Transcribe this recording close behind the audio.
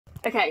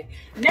Okay,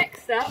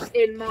 next up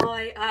in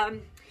my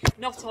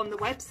not on the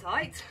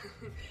website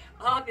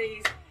are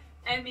these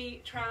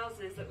Emmy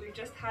trousers that we've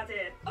just had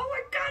in. Oh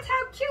my god,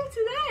 how cute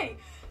are they?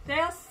 They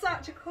are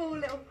such a cool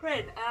little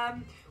print.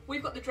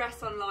 We've got the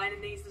dress online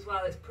in these as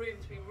well. It's proven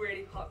to be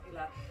really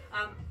popular.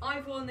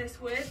 I've worn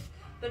this with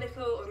the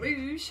little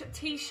Rouge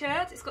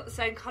t-shirt. It's got the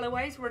same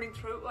colourways running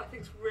through it, I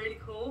think it's really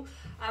cool.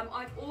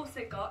 I've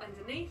also got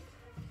underneath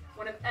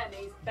one of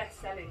Emmy's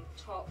best-selling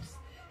tops.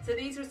 So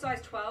these are a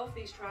size 12,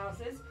 these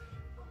trousers,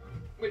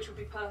 which would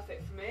be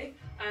perfect for me.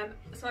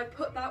 So I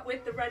put that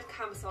with the red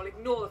camisole.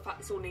 Ignore the fact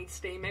this all needs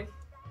steaming.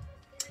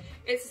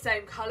 It's the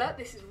same colour.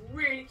 This is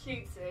really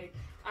cutesy.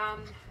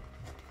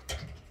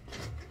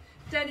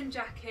 Denim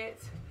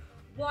jacket,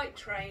 white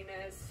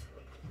trainers.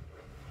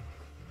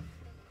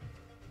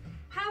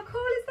 How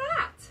cool is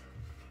that?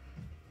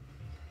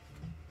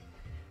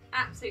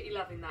 Absolutely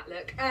loving that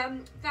look.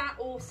 That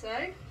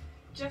also,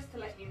 just to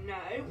let you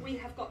know, we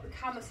have got the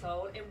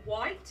camisole in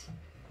white.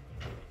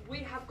 We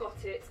have got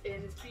it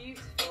in this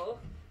beautiful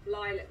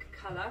lilac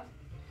colour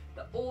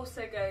that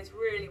also goes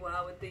really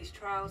well with these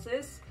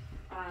trousers.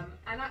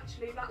 And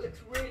actually that looks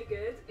really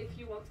good if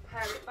you want to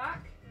pair it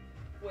back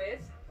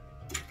with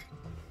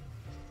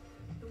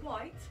the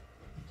white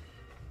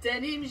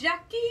denim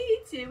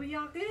jacket. Here we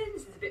are again.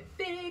 This is a bit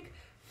big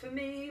for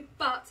me,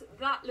 but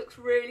that looks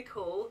really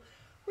cool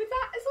with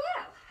that as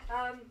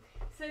well.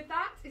 So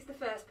that is the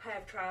first pair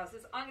of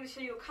trousers. I'm going to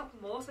show you a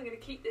couple more, so I'm going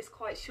to keep this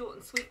quite short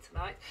and sweet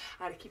tonight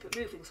to keep it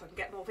moving so I can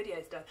get more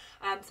videos done.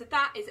 So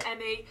that is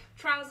Emmy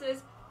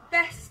trousers,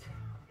 best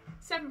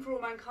 7 for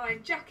All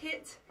Mankind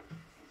jacket,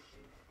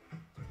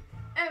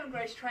 Ellen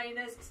Grace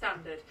trainers,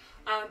 standard.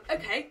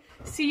 Okay,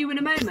 see you in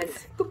a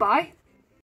moment. Goodbye.